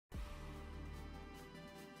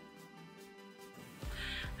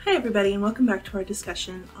Hi everybody, and welcome back to our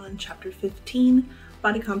discussion on Chapter 15,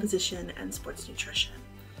 Body Composition and Sports Nutrition.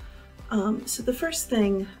 So the first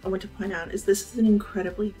thing I want to point out is this is an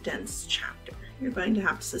incredibly dense chapter. You're going to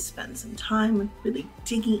have to spend some time really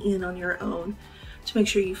digging in on your own to make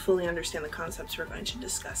sure you fully understand the concepts we're going to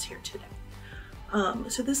discuss here today.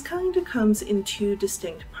 So this kind of comes in two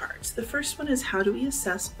distinct parts. The first one is how do we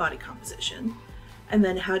assess body composition, and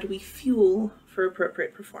then how do we fuel for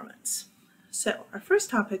appropriate performance. So our first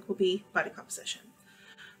topic will be body composition.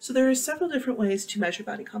 So there are several different ways to measure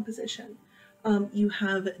body composition. You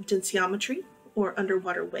have densitometry or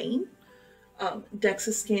underwater weighing,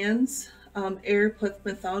 DEXA scans, air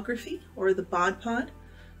plethysmography or the BOD-POD,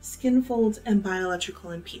 skin folds, and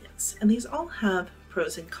bioelectrical impedance. And these all have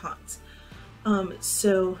pros and cons.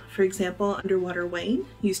 So for example, underwater weighing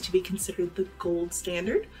used to be considered the gold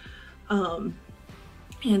standard, and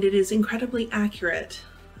it is incredibly accurate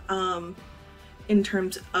in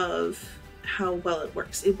terms of how well it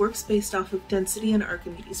works. It works based off of density and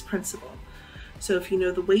Archimedes' principle. So if you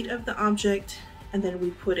know the weight of the object and then we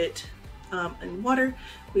put it in water,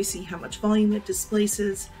 we see how much volume it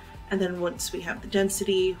displaces, and then once we have the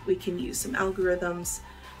density, we can use some algorithms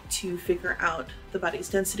to figure out the body's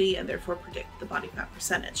density and therefore predict the body fat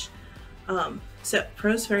percentage. So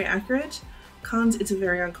pros, very accurate. Cons, it's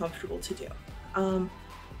very uncomfortable to do.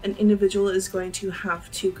 An individual is going to have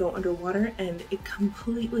to go underwater and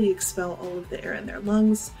completely expel all of the air in their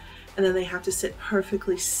lungs, and then they have to sit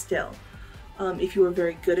perfectly still. If you are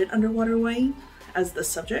very good at underwater weighing as the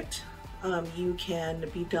subject, you can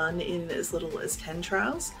be done in as little as 10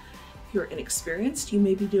 trials. If you're inexperienced, you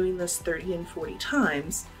may be doing this 30 and 40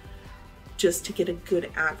 times just to get a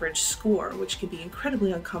good average score, which can be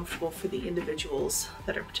incredibly uncomfortable for the individuals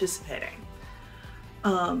that are participating.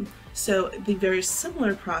 So the very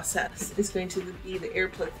similar process is going to be the air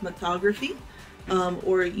plethysmography,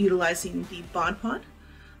 or utilizing the BOD-POD.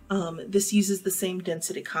 This uses the same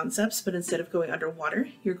density concepts, but instead of going underwater,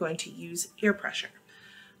 you're going to use air pressure.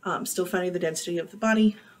 Still finding the density of the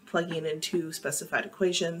body, plugging it into specified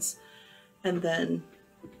equations, and then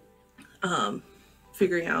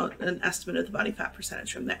figuring out an estimate of the body fat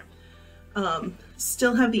percentage from there.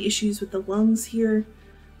 Still have the issues with the lungs here.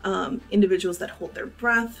 Individuals that hold their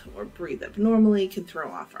breath or breathe abnormally can throw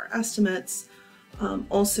off our estimates.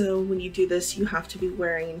 Also, when you do this, you have to be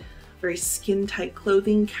wearing very skin-tight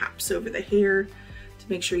clothing, caps over the hair, to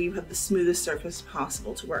make sure you have the smoothest surface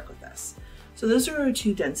possible to work with this. So those are our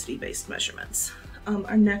two density-based measurements.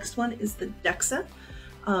 Our next one is the DEXA.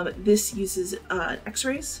 This uses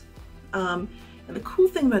x-rays. And the cool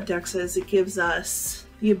thing about DEXA is it gives us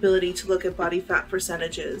the ability to look at body fat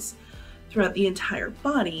percentages throughout the entire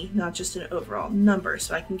body, not just an overall number.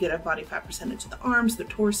 So I can get a body fat percentage of the arms, the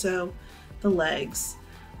torso, the legs,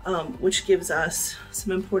 which gives us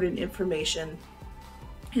some important information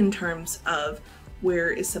in terms of where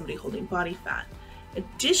is somebody holding body fat.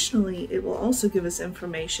 Additionally, it will also give us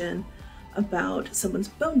information about someone's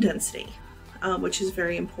bone density, which is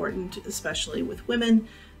very important, especially with women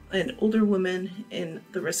and older women in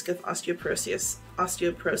the risk of osteoporosis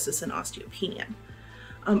and osteopenia.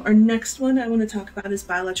 Our next one I want to talk about is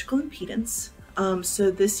bioelectrical impedance.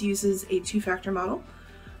 So this uses a two-factor model,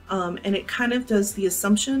 and it kind of does the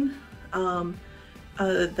assumption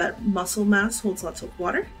that muscle mass holds lots of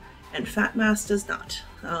water and fat mass does not,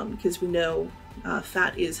 because we know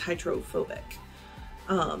fat is hydrophobic.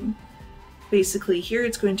 Basically here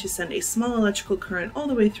it's going to send a small electrical current all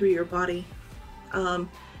the way through your body,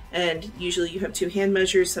 and usually you have two hand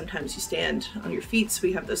measures. Sometimes you stand on your feet, so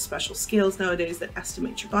we have those special scales nowadays that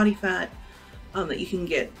estimate your body fat that you can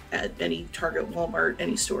get at any Target, Walmart,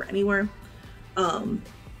 any store, anywhere. And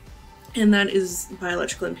that is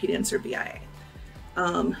bioelectrical impedance, or BIA.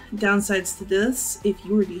 Downsides to this, if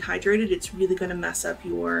you are dehydrated, it's really going to mess up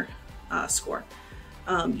your score.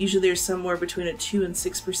 Usually there's somewhere between a 2 and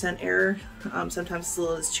 6% error, sometimes as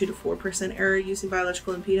little as 2 to 4% error using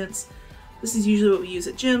bioelectrical impedance. This is usually what we use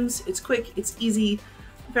at gyms. It's quick, it's easy,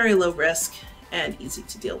 very low risk, and easy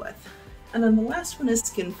to deal with. And then the last one is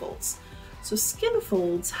skin folds. So skin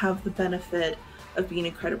folds have the benefit of being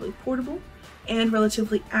incredibly portable and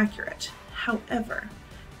relatively accurate. However,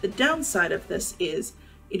 the downside of this is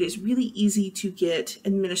it is really easy to get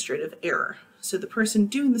administrative error. So the person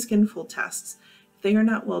doing the skin fold tests, if they are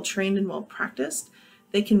not well trained and well practiced,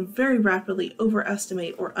 they can very rapidly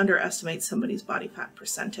overestimate or underestimate somebody's body fat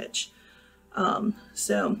percentage.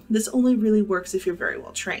 So this only really works if you're very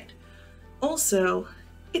well trained. Also,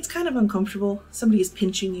 it's kind of uncomfortable. Somebody is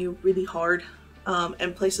pinching you really hard,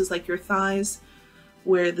 and places like your thighs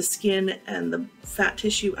where the skin and the fat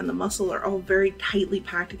tissue and the muscle are all very tightly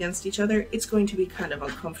packed against each other, it's going to be kind of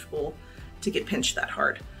uncomfortable to get pinched that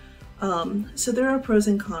hard. So there are pros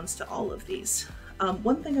and cons to all of these.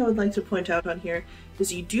 One thing I would like to point out on here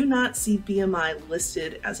is you do not see BMI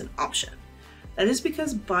listed as an option. That is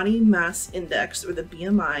because body mass index, or the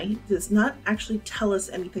BMI, does not actually tell us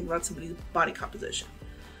anything about somebody's body composition.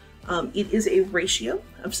 It is a ratio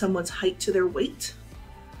of someone's height to their weight,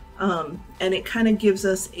 and it kind of gives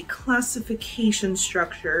us a classification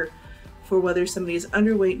structure for whether somebody is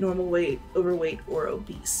underweight, normal weight, overweight, or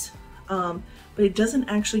obese. But it doesn't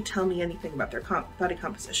actually tell me anything about their body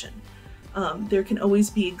composition. There can always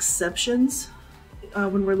be exceptions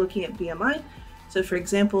when we're looking at BMI. So for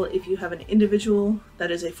example, if you have an individual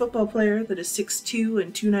that is a football player that is 6'2"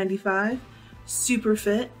 and 295, super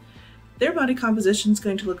fit, their body composition is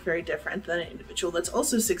going to look very different than an individual that's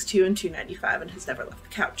also 6'2" and 295 and has never left the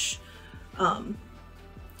couch.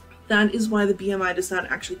 That is why the BMI does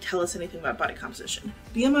not actually tell us anything about body composition.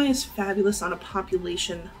 BMI is fabulous on a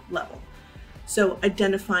population level. So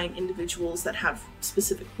identifying individuals that have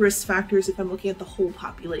specific risk factors if I'm looking at the whole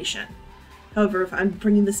population. However, if I'm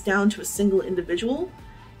bringing this down to a single individual,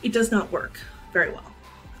 it does not work very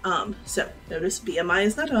well. So notice BMI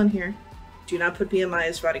is not on here. Do not put BMI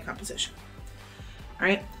as body composition. All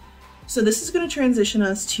right, so this is going to transition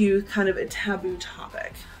us to kind of a taboo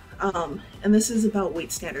topic. And this is about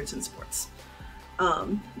weight standards in sports.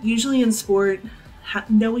 Usually in sport,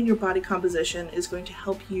 knowing your body composition is going to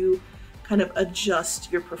help you kind of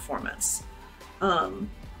adjust your performance.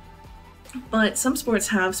 But some sports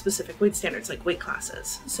have specific weight standards, like weight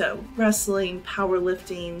classes. So wrestling,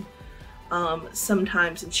 powerlifting,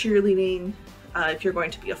 sometimes in cheerleading, if you're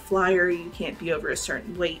going to be a flyer, you can't be over a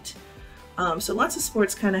certain weight. So lots of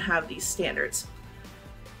sports kind of have these standards.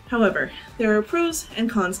 However, there are pros and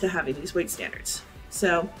cons to having these weight standards.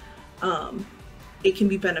 So it can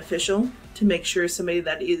be beneficial to make sure somebody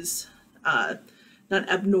that is not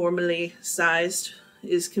abnormally sized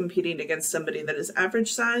is competing against somebody that is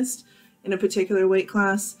average sized in a particular weight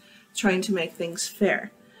class, trying to make things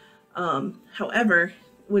fair. However,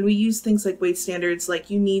 when we use things like weight standards, like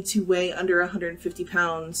you need to weigh under 150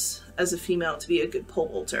 pounds as a female to be a good pole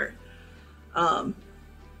vaulter.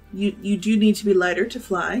 You do need to be lighter to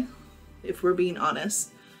fly, if we're being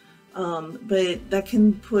honest, but that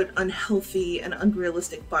can put unhealthy and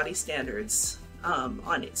unrealistic body standards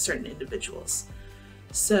on certain individuals.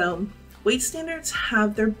 So weight standards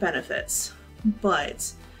have their benefits,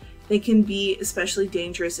 but they can be especially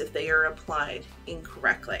dangerous if they are applied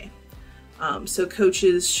incorrectly. So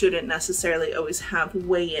coaches shouldn't necessarily always have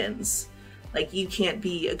weigh-ins. Like, you can't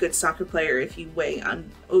be a good soccer player if you weigh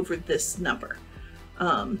over this number.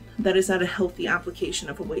 That is not a healthy application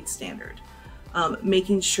of a weight standard.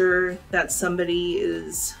 Making sure that somebody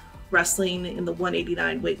is wrestling in the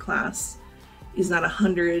 189 weight class is not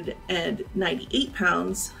 198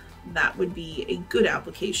 pounds, that would be a good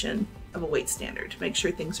application of a weight standard to make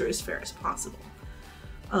sure things are as fair as possible.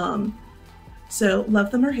 So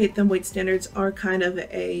love them or hate them, weight standards are kind of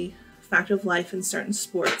a fact of life in certain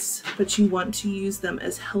sports, but you want to use them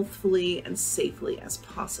as healthfully and safely as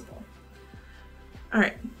possible. All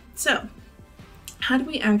right, so how do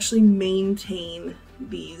we actually maintain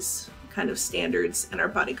these kind of standards in our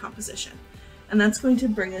body composition? And that's going to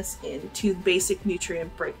bring us into the basic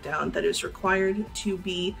nutrient breakdown that is required to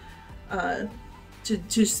be to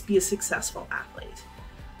just be a successful athlete.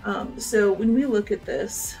 So when we look at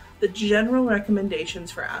this, the general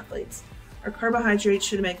recommendations for athletes are carbohydrates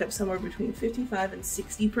should make up somewhere between 55 and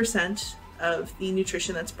 60% of the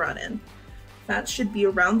nutrition that's brought in. Fats should be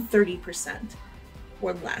around 30%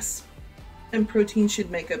 or less. And protein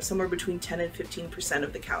should make up somewhere between 10 and 15%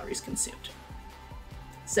 of the calories consumed.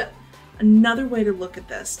 So another way to look at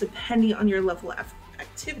this, depending on your level of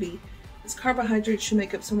activity, is carbohydrates should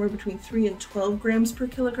make up somewhere between 3 and 12 grams per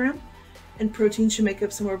kilogram, and protein should make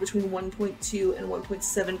up somewhere between 1.2 and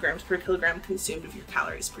 1.7 grams per kilogram consumed of your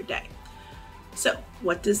calories per day. So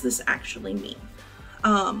what does this actually mean?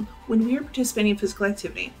 When we are participating in physical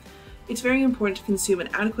activity, it's very important to consume an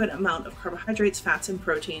adequate amount of carbohydrates, fats, and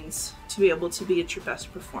proteins to be able to be at your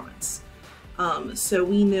best performance. So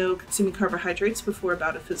we know consuming carbohydrates before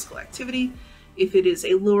about a physical activity, if it is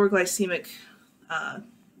a lower glycemic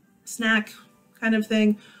snack kind of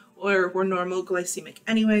thing, or we're normal glycemic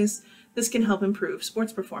anyways, this can help improve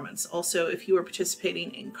sports performance. Also, if you are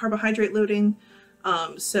participating in carbohydrate loading,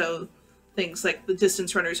 so things like the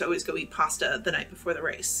distance runners always go eat pasta the night before the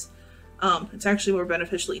race. It's actually more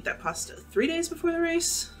beneficial to eat that pasta 3 days before the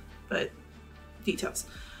race, but details.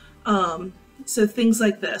 So things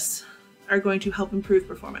like this are going to help improve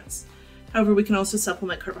performance. However, we can also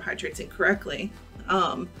supplement carbohydrates incorrectly.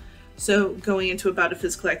 So going into a bout of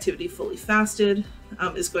physical activity fully fasted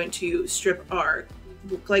is going to strip our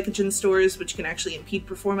glycogen stores, which can actually impede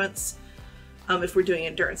performance if we're doing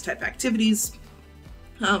endurance type activities.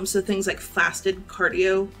 So things like fasted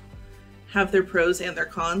cardio have their pros and their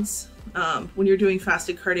cons. When you're doing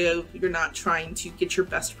fasted cardio, you're not trying to get your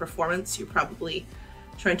best performance. You're probably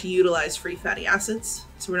trying to utilize free fatty acids.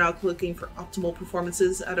 So we're not looking for optimal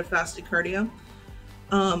performances out of fasted cardio.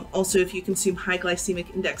 Also, if you consume high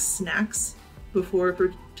glycemic index snacks before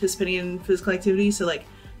participating in physical activity, so like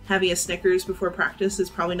having a Snickers before practice is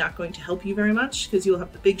probably not going to help you very much because you'll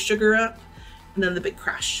have the big sugar up and then the big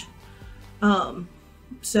crash.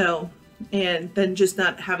 And then just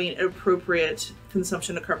not having an appropriate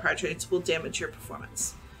consumption of carbohydrates will damage your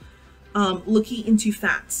performance. Looking into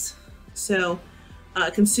fats. So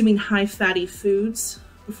consuming high fatty foods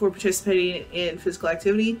before participating in physical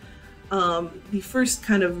activity. The first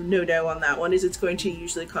kind of no-no on that one is it's going to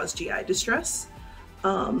usually cause GI distress.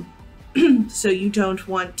 So you don't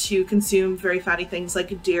want to consume very fatty things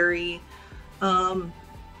like dairy,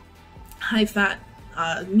 high-fat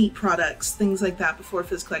meat products, things like that before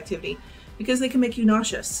physical activity, because they can make you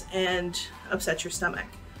nauseous and upset your stomach.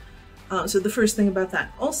 So the first thing about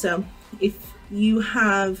that. Also, if you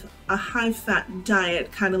have a high-fat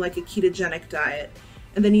diet, kind of like a ketogenic diet,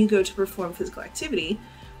 and then you go to perform physical activity,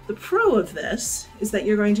 the pro of this is that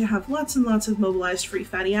you're going to have lots and lots of mobilized free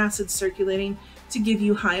fatty acids circulating to give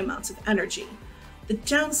you high amounts of energy. The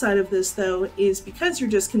downside of this, though, is because you're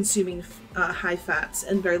just consuming high fats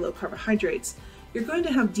and very low carbohydrates, you're going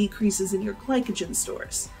to have decreases in your glycogen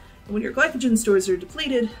stores. And when your glycogen stores are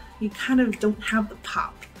depleted, you kind of don't have the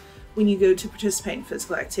pop when you go to participate in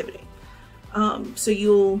physical activity. So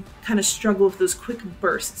you'll kind of struggle with those quick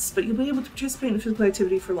bursts, but you'll be able to participate in physical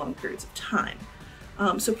activity for long periods of time.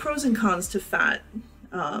 So pros and cons to fat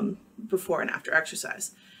before and after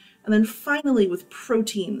exercise. And then finally with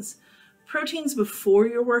proteins. Proteins before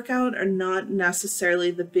your workout are not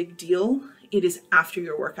necessarily the big deal. It is after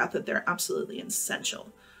your workout that they're absolutely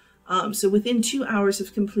essential. So within 2 hours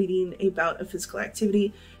of completing a bout of physical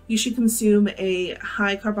activity, you should consume a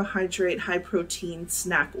high carbohydrate, high protein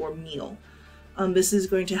snack or meal. This is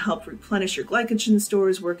going to help replenish your glycogen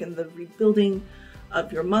stores, work in the rebuilding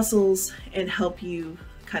of your muscles, and help you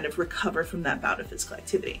kind of recover from that bout of physical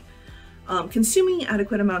activity. Consuming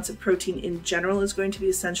adequate amounts of protein in general is going to be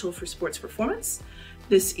essential for sports performance.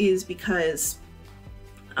 This is because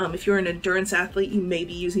if you're an endurance athlete, you may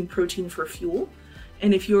be using protein for fuel.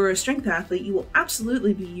 And if you're a strength athlete, you will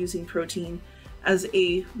absolutely be using protein as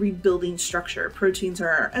a rebuilding structure. Proteins are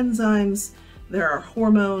our enzymes, there are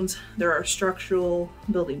hormones, there are structural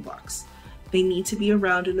building blocks. They need to be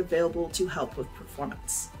around and available to help with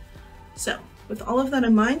performance. So with all of that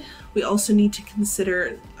in mind, we also need to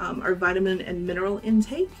consider our vitamin and mineral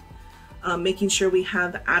intake, making sure we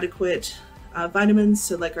have adequate vitamins.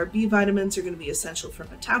 So like our B vitamins are going to be essential for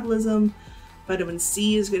metabolism. Vitamin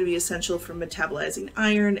C is going to be essential for metabolizing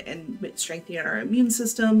iron and strengthening our immune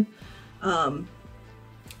system.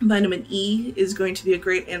 Vitamin E is going to be a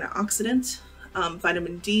great antioxidant.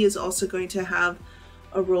 Vitamin D is also going to have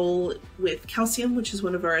a role with calcium, which is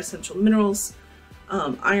one of our essential minerals.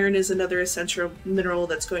 Iron is another essential mineral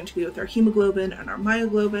that's going to be with our hemoglobin and our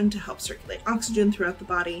myoglobin to help circulate oxygen throughout the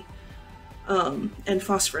body. And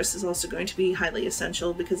phosphorus is also going to be highly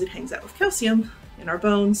essential because it hangs out with calcium in our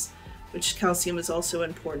bones, which calcium is also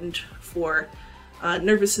important for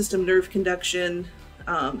nervous system, nerve conduction,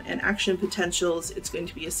 and action potentials. It's going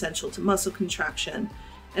to be essential to muscle contraction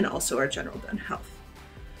and also our general bone health.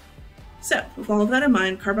 So with all of that in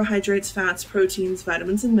mind, carbohydrates, fats, proteins,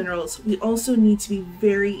 vitamins, and minerals, we also need to be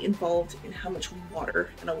very involved in how much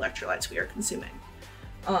water and electrolytes we are consuming.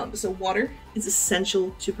 So water is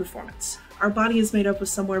essential to performance. Our body is made up of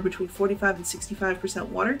somewhere between 45 and 65%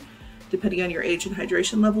 water, depending on your age and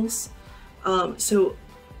hydration levels. So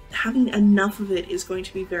having enough of it is going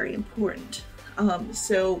to be very important.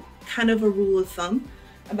 So kind of a rule of thumb,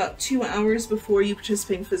 about 2 hours before you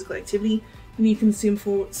participate in physical activity, you need to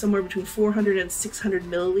consume somewhere between 400 and 600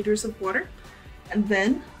 milliliters of water. And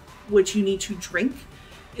then what you need to drink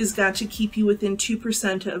is got to keep you within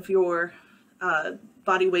 2% of your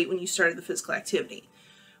body weight when you started the physical activity.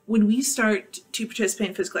 When we start to participate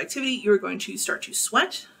in physical activity, you're going to start to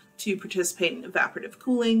sweat, to participate in evaporative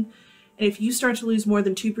cooling. And if you start to lose more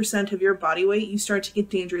than 2% of your body weight, you start to get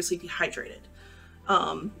dangerously dehydrated.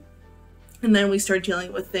 And then we start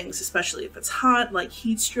dealing with things, especially if it's hot, like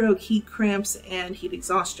heat stroke, heat cramps, and heat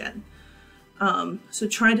exhaustion. So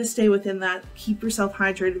try to stay within that, keep yourself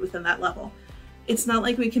hydrated within that level. it's not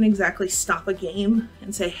like we can exactly stop a game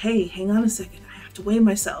and say, hey, hang on a second, I have to weigh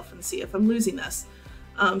myself and see if I'm losing this.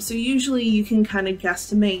 So usually you can kind of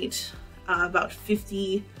guesstimate about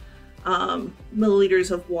 50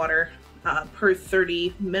 milliliters of water per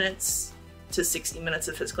 30 minutes to 60 minutes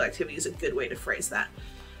of physical activity is a good way to phrase that.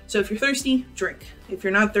 So if you're thirsty, drink. If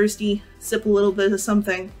you're not thirsty, sip a little bit of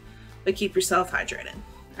something, but keep yourself hydrated.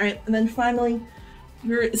 All right, and then finally,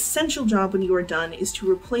 your essential job when you are done is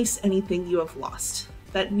to replace anything you have lost.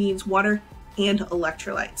 That means water and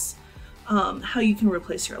electrolytes. How you can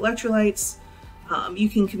replace your electrolytes: you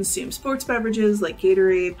can consume sports beverages like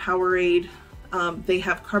Gatorade, Powerade. They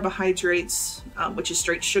have carbohydrates, which is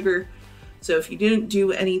straight sugar. So if you didn't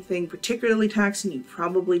do anything particularly taxing, you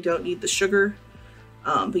probably don't need the sugar,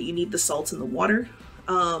 but you need the salt in the water.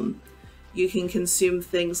 You can consume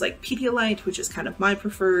things like Pedialyte, which is kind of my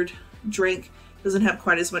preferred drink. Doesn't have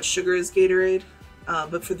quite as much sugar as Gatorade,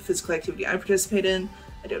 but for the physical activity I participate in,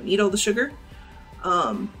 I don't need all the sugar.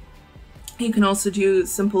 You can also do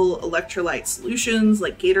simple electrolyte solutions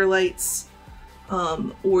like Gatorlights,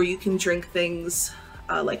 or you can drink things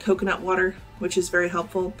like coconut water, which is very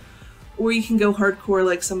helpful. Or you can go hardcore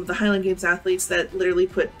like some of the Highland Games athletes that literally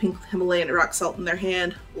put pink Himalayan rock salt in their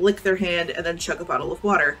hand, lick their hand, and then chug a bottle of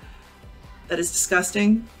water. That is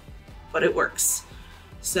disgusting, but it works.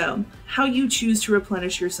 So how you choose to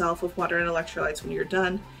replenish yourself with water and electrolytes when you're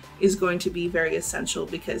done is going to be very essential,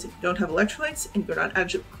 because if you don't have electrolytes and you're not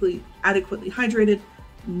adequately hydrated,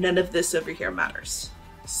 none of this over here matters.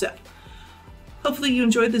 So hopefully you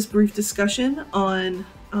enjoyed this brief discussion on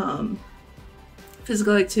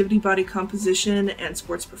physical activity, body composition, and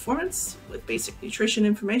sports performance with basic nutrition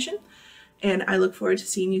information. And I look forward to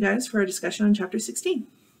seeing you guys for our discussion on Chapter 16.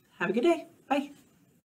 Have a good day. Bye.